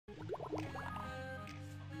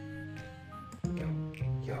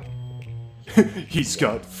He's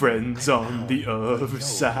got friends on the other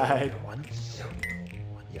side.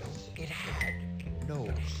 It had no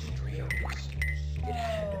strings. It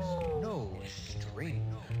had no strings.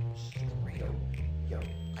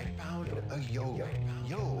 I found a yo,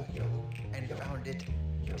 and found it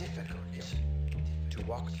difficult to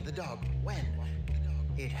walk the dog when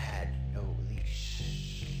it had no leash.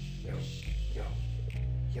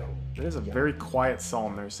 It is a very quiet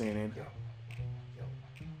psalm they're singing.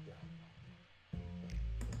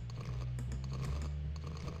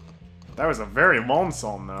 That was a very long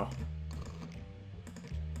psalm, though.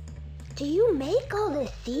 Do you make all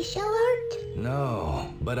this seashell art?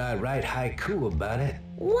 No, but I write haiku about it.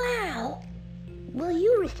 Wow! Will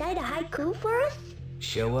you recite a haiku for us?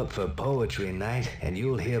 Show up for poetry night and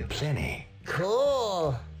you'll hear plenty.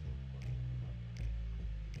 Cool!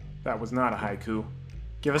 That was not a haiku.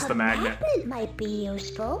 Give us the magnet. A magnet might be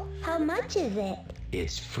useful. How much is it?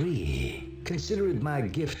 It's free. Consider it my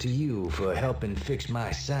gift to you for helping fix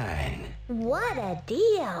my sign. What a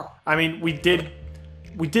deal! I mean, we did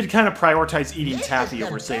kind of prioritize eating taffy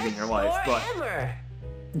over saving your life, but... Ever.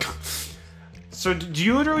 So do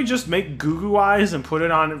you literally just make goo-goo eyes and put it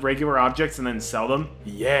on regular objects and then sell them?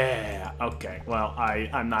 Yeah. Okay. Well,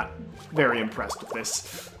 I'm not very impressed with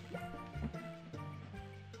this.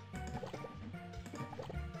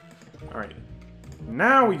 Alright.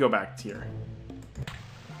 Now we go back to here.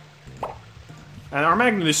 And our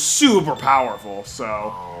magnet is super powerful,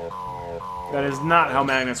 so... That is not how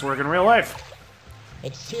magnets work in real life.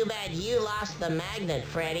 It's too bad you lost the magnet,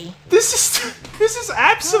 Freddy. This is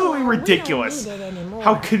absolutely ridiculous. We don't need it anymore.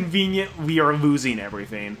 How convenient we are losing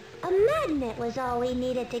everything. A magnet was all we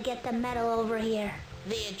needed to get the metal over here.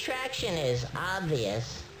 The attraction is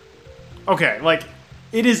obvious. Okay, like,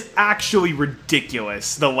 it is actually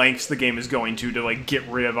ridiculous the lengths the game is going to like get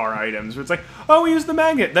rid of our items. It's like, oh, we used the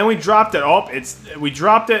magnet, then we dropped it. Oh, we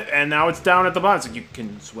dropped it, and now it's down at the bottom. It's like, you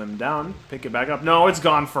can swim down, pick it back up. No, it's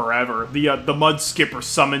gone forever. The mud skipper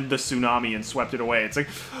summoned the tsunami and swept it away. It's like,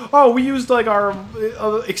 oh, we used like our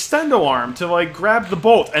extendo arm to like grab the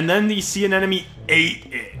bolt, and then you see an enemy ate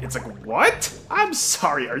it. It's like, what? I'm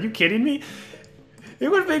sorry, are you kidding me? It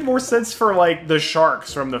would have made more sense for, like, the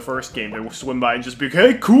sharks from the first game to swim by and just be,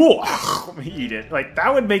 okay, cool, eat it. Like,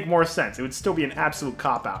 that would make more sense. It would still be an absolute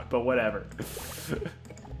cop-out, but whatever.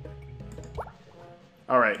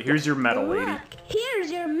 Alright, here's your medal, lady. Look,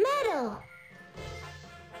 here's your medal.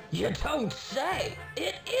 You don't say.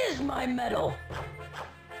 It is my medal.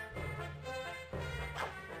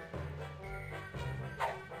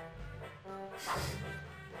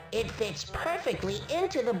 It fits perfectly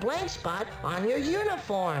into the blank spot on your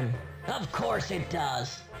uniform. Of course it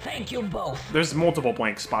does. Thank you both. There's multiple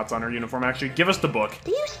blank spots on her uniform, actually. Give us the book.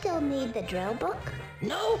 Do you still need the drill book?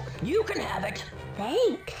 No, you can have it.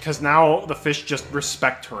 Thanks. Because now the fish just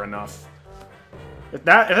respect her enough. If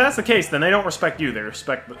that's the case, then they don't respect you. They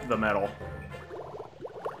respect the medal.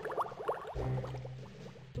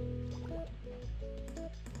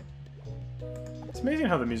 It's amazing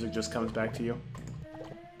how the music just comes back to you.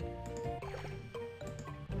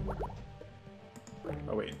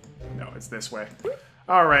 Oh, wait. No, it's this way.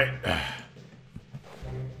 Alright.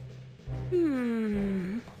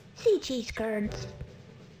 Sea cheese curds.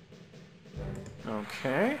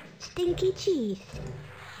 Okay. Stinky cheese.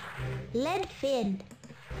 Lead fin.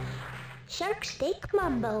 Shark steak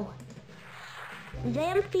mumbo.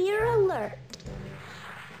 Vampire alert.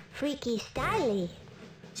 Freaky styly.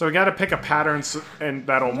 So we gotta pick a pattern and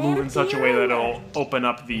that'll move in such a way that it'll open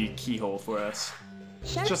up the keyhole for us.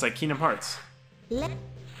 Shark It's just like Kingdom Hearts.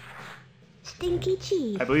 Stinky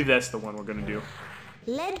cheese. I believe that's the one we're gonna do.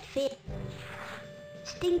 Lead fin.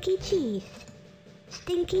 Stinky cheese.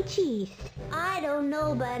 Stinky cheese. I don't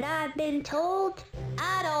know, but I've been told.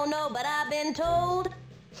 I don't know, but I've been told.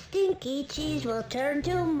 Stinky cheese will turn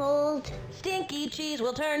to mold. Stinky cheese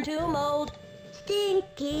will turn to mold.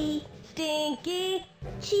 Stinky Stinky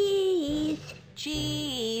cheese.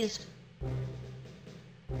 cheese.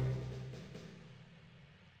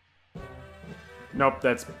 Nope,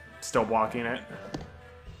 that's still blocking it.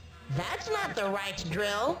 That's not the right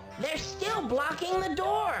drill. They're still blocking the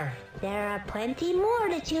door. There are plenty more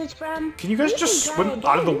to choose from. Can you guys We just can try swim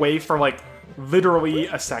out of the again. way for, like, literally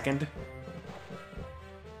a second?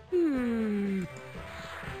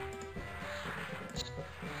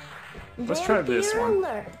 Let's try this Vampire one.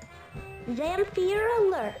 Alert. Vampire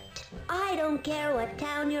alert. I don't care what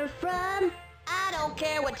town you're from. I don't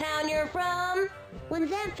care what town you're from. When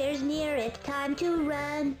Vamphire's near, it's time to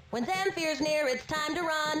run. When Zamphire's near, it's time to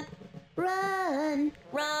run. Run.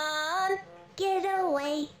 Run. Get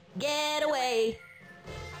away. Get away.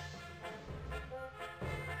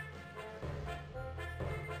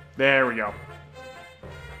 There we go.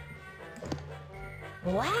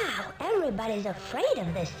 Wow, everybody's afraid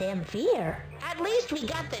of this Samphire. At least we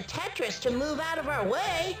got the Tetris to move out of our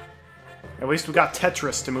way. At least we got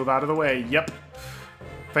Tetris to move out of the way. Yep.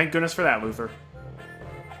 Thank goodness for that, Luther.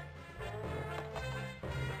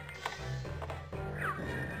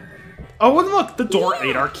 Oh, and look! The door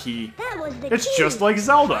ate our key. That was the It's key. just like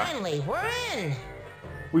Zelda. Finally, we're in.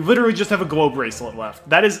 We literally just have a glow bracelet left.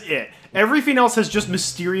 That is it. Everything else has just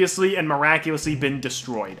mysteriously and miraculously been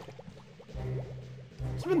destroyed.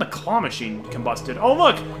 Even the claw machine combusted. Oh,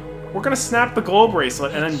 look! We're gonna snap the glow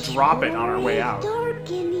bracelet and then drop it on our way out. Dark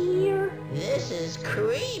in here. This is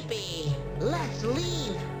creepy. Let's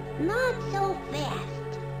leave. Not so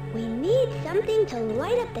fast. We need something to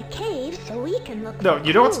light up the cave so we can look No, for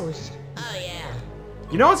you know what's- clues. Oh, yeah.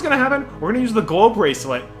 You know what's gonna happen? We're gonna use the glow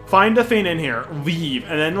bracelet, find a thing in here, leave,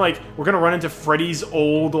 and then, like, we're gonna run into Freddy's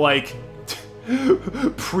old, like,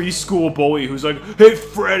 preschool bully who's like, "Hey,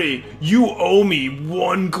 Freddy, you owe me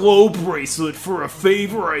one glow bracelet for a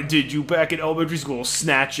favor I did you back in elementary school."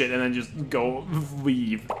 Snatch it and then just go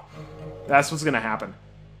leave. That's what's gonna happen.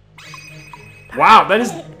 Wow, that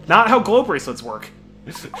is not how glow bracelets work.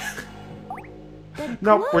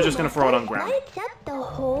 Nope, we're just gonna throw it on the ground. Lights up the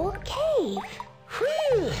whole cave.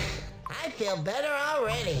 Whew. I feel better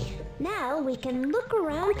already. Now we can look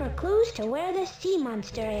around for clues to where the sea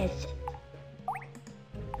monster is.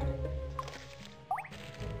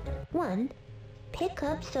 1. Pick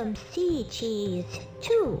up some sea cheese.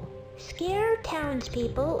 2. Scare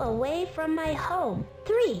townspeople away from my home.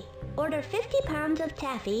 3. Order 50 pounds of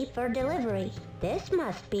taffy for delivery. This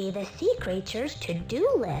must be the sea creature's to-do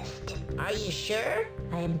list. Are you sure?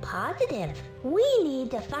 I am positive. We need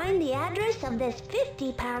to find the address of this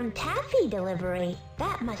 50-pound taffy delivery.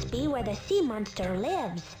 That must be where the sea monster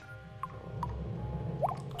lives.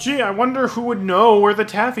 Gee, I wonder who would know where the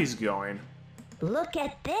taffy's going. Look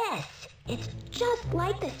at this. It's just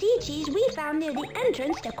like the sea cheese we found near the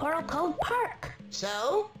entrance to Coral Cove Park.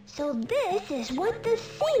 So? So this is what the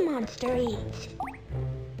sea monster eats.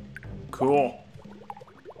 Cool.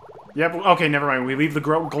 Yep, okay, never mind. We leave the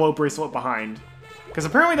glow bracelet behind. Because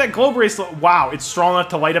apparently that glow bracelet, wow, it's strong enough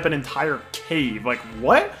to light up an entire cave. Like,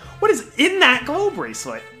 what? What is in that glow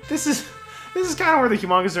bracelet? This is kind of where the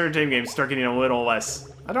Humongous Entertainment games start getting a little less,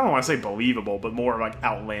 I don't want to say believable, but more like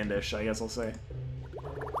outlandish, I guess I'll say.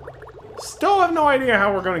 Still have no idea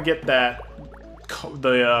how we're going to get that,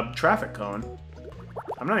 the traffic cone.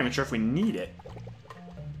 I'm not even sure if we need it.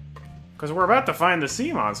 Because we're about to find the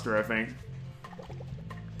sea monster, I think.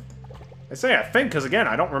 I say I think, because again,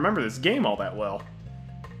 I don't remember this game all that well.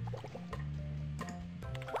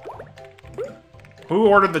 Who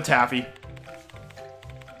ordered the taffy?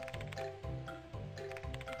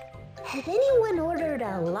 Has anyone ordered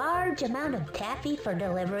a large amount of taffy for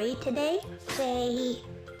delivery today? Say,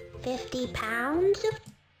 50 pounds?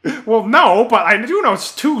 Well, no, but I do know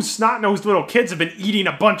two snot-nosed little kids have been eating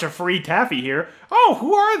a bunch of free taffy here. Oh,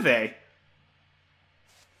 who are they?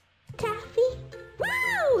 Taffy?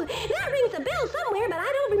 Wow! That rings a bell somewhere, but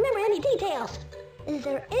I don't remember any details. Is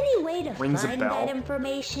there any way to Rings a find bell. that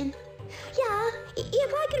information? Yeah,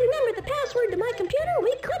 if I could remember the password to my computer,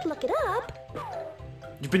 we could look it up.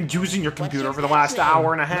 You've been using your What's computer your for the pet's last name?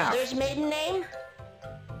 hour and a half. Mother's maiden name?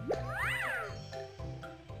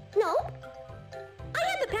 No. I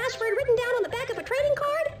had the password written down on the back of a trading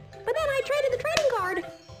card, but then I traded the trading card.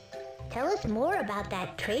 Tell us more about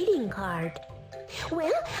that trading card.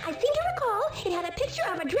 Well, I seem to recall it had a picture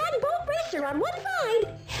of a drag boat racer on one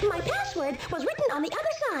side. My password was written on the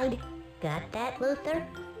other side. Got that, Luther?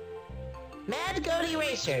 Mad Goaty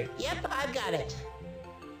Racer. Yep, I've got it.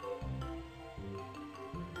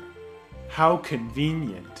 How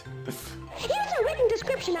convenient. Here's a written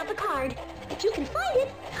description of the card. If you can find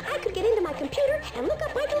it, I could get into my computer and look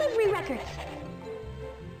up my delivery records.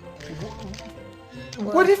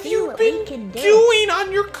 What have you been doing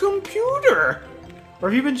on your computer? Or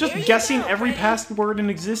have you been just Here you guessing go, every Freddy. password in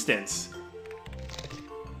existence?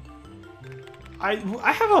 I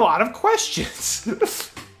have a lot of questions.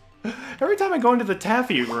 Every time I go into the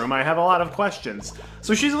taffy room, I have a lot of questions.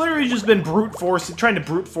 So she's literally just been trying to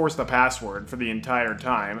brute force the password for the entire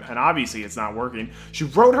time, and obviously it's not working. She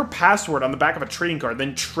wrote her password on the back of a trading card,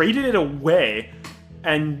 then traded it away,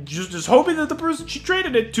 and just hoping that the person she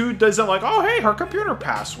traded it to doesn't like, oh hey, her computer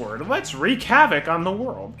password. Let's wreak havoc on the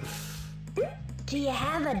world. Do you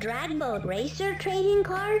have a drag boat racer trading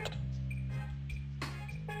card?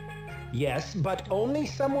 Yes, but only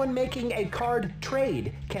someone making a card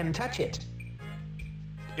trade can touch it.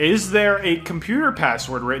 Is there a computer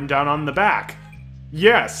password written down on the back?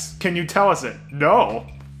 Yes. Can you tell us it? No.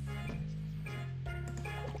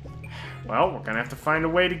 Well, we're gonna have to find a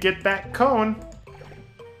way to get that cone.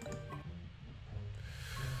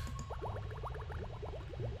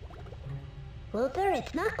 Luther,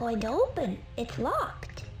 it's not going to open. It's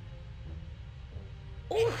locked.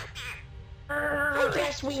 I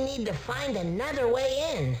guess we need to find another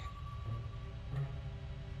way in.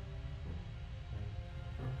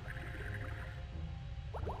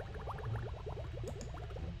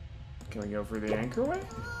 Can we go for the anchor way?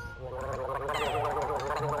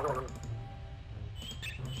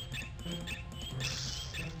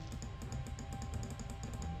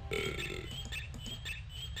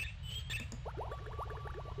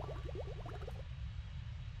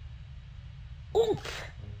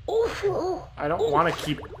 I don't want to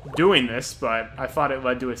keep doing this, but I thought it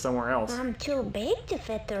led to it somewhere else. I'm too big to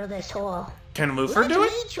fit through this hole. Can Luther do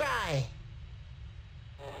Let it? me try.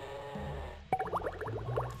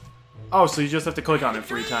 Oh, so you just have to click on it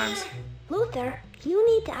 3 times. Luther, you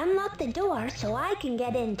need to unlock the door so I can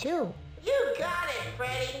get in too. You got it,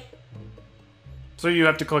 Freddy. So you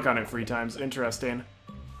have to click on it 3 times. Interesting.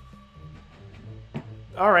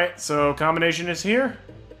 Alright, so combination is here?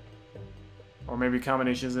 Or maybe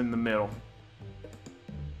combination is in the middle.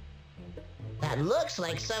 That looks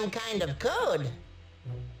like some kind of code.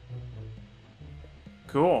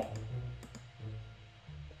 Cool.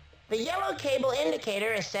 The yellow cable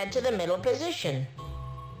indicator is set to the middle position.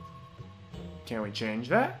 Can we change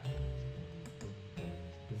that?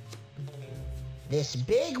 This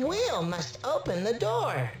big wheel must open the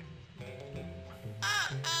door.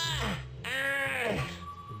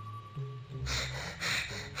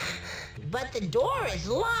 But the door is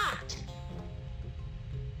locked.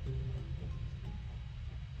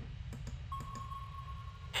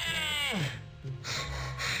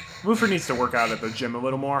 Luther needs to work out at the gym a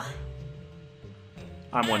little more.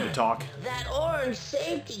 I'm one to talk. That orange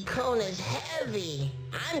safety cone is heavy.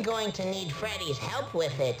 I'm going to need Freddy's help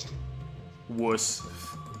with it. Wuss.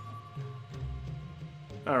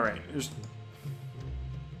 Alright,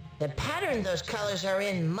 The pattern those colors are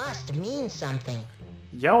in must mean something.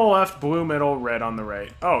 yellow left, blue middle, red on the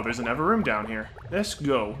right. Oh, there's another room down here. Let's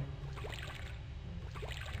go.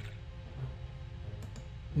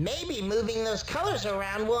 Maybe moving those colors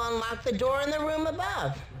around will unlock the door in the room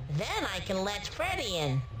above. Then I can let Freddy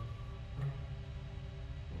in.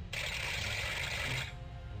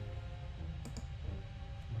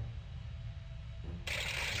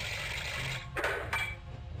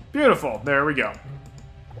 Beautiful. There we go.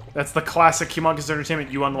 That's the classic Humongous Entertainment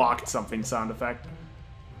you unlocked something sound effect.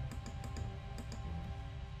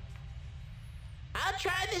 I'll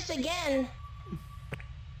try this again.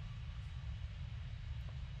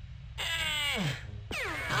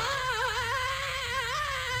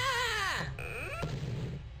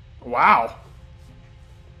 Wow.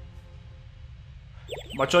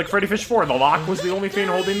 Much like Freddy Fish 4, the lock was the only thing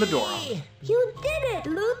holding the door on. You did it,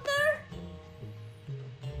 Luther!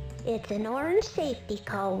 It's an orange safety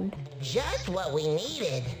cone. Just what we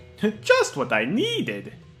needed. Just what I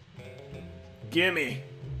needed. Gimme.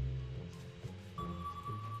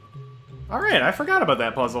 Alright, I forgot about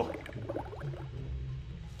that puzzle.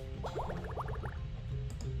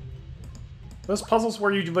 Those puzzles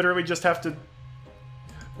where you literally just have to...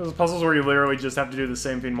 Those puzzles where you literally just have to do the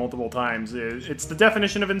same thing multiple times. It's the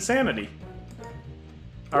definition of insanity.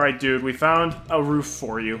 Alright, dude, we found a roof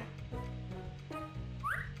for you.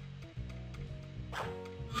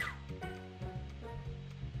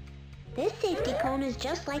 This safety cone is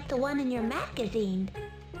just like the one in your magazine.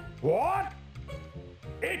 What?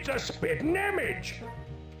 It's a spitting image.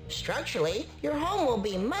 Structurally, your home will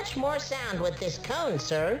be much more sound with this cone,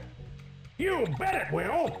 sir. You bet it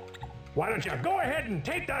will. Why don't you go ahead and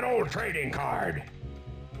take that old trading card?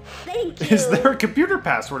 Thank you! Is there a computer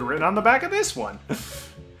password written on the back of this one?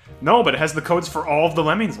 No, but it has the codes for all of the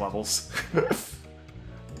Lemmings levels.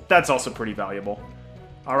 That's also pretty valuable.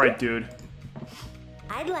 Alright, dude.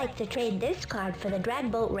 I'd like to trade this card for the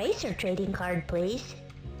Drag Boat Racer trading card, please.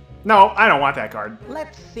 No, I don't want that card.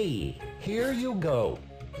 Let's see. Here you go.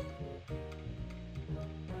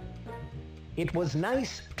 It was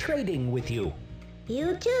nice trading with you.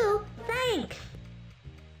 You too. Thanks.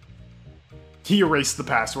 He erased the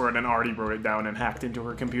password and already wrote it down and hacked into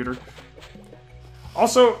her computer.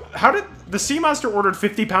 Also, how did... The sea monster ordered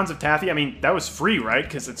 50 pounds of taffy? I mean, that was free, right?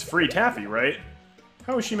 Because it's free taffy, right?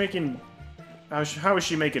 How is she making... How is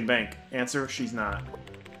she making bank? Answer, she's not.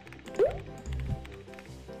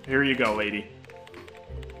 Here you go, lady.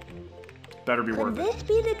 Better be Could worth it. this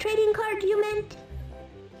be the trading card you meant?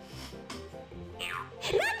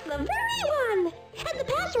 That's the very one! And the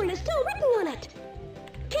password is still written on it.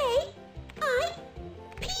 K-I-P.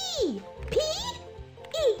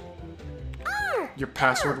 P-E.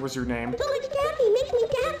 password was your name. So much taffy makes me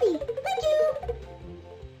taffy. Thank you.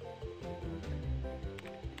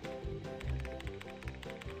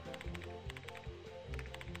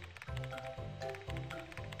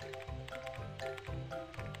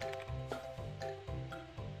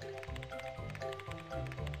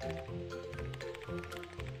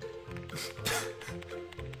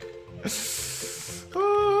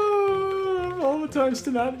 All the times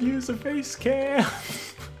to not use a face cam.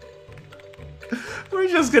 We're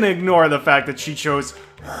just gonna ignore the fact that she chose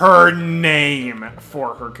her name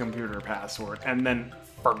for her computer password and then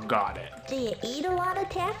forgot it. Do you eat a lot of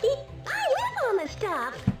taffy? I live on the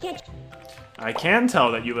stuff. Can't you? I can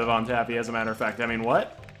tell that you live on Taffy, as a matter of fact. I mean,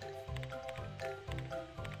 what?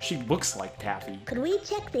 She looks like Taffy. Could we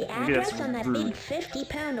check the Maybe that's address on that rude. big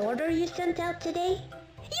 50-pound order you sent out today?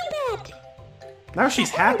 You bet. Now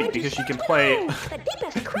she's happy Went to because she can Sacramento, play. the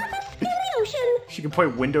deepest crevice in the ocean. She can play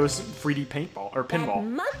Windows 3D paintball or That pinball.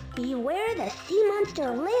 must be where the sea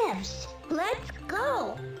monster lives. Let's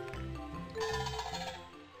go.